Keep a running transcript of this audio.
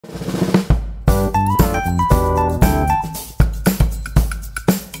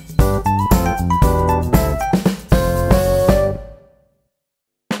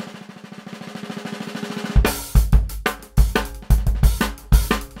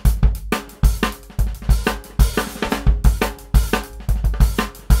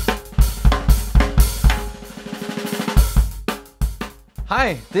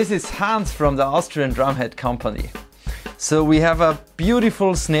Hi, this is Hans from the Austrian Drumhead Company. So we have a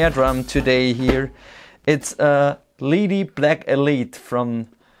beautiful snare drum today here. It's a Leedy Black Elite from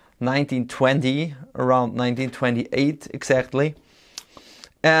 1920, around 1928 exactly.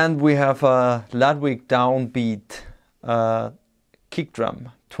 And we have a Ludwig downbeat kick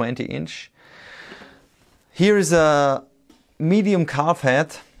drum, 20-inch. Here is a medium calf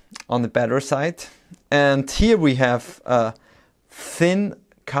head on the better side. And here we have a thin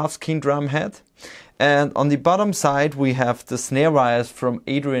calfskin drum head. And on the bottom side we have the snare wires from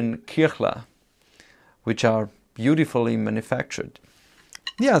Adrian Kirchler, which are beautifully manufactured.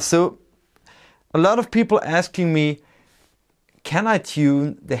 Yeah, so a lot of people asking me, can I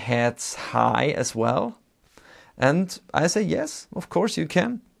tune the heads high as well? And I say yes, of course you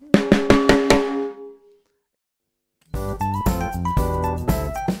can.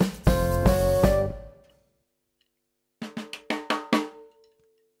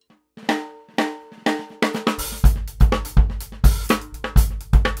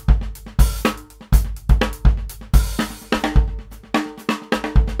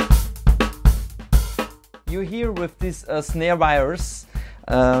 You hear with these snare wires,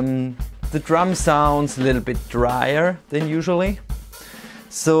 the drum sounds a little bit drier than usually.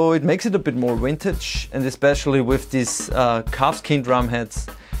 So it makes it a bit more vintage, and especially with these calfskin drum heads,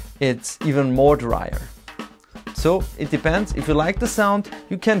 it's even more drier. So it depends. If you like the sound,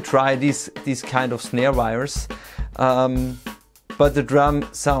 you can try these kind of snare wires. But the drum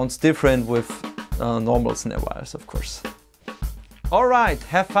sounds different with normal snare wires, of course. Alright,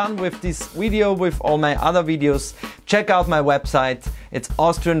 have fun with this video, with all my other videos. Check out my website, it's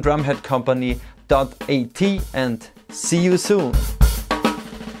austriandrumheadcompany.at, and see you soon.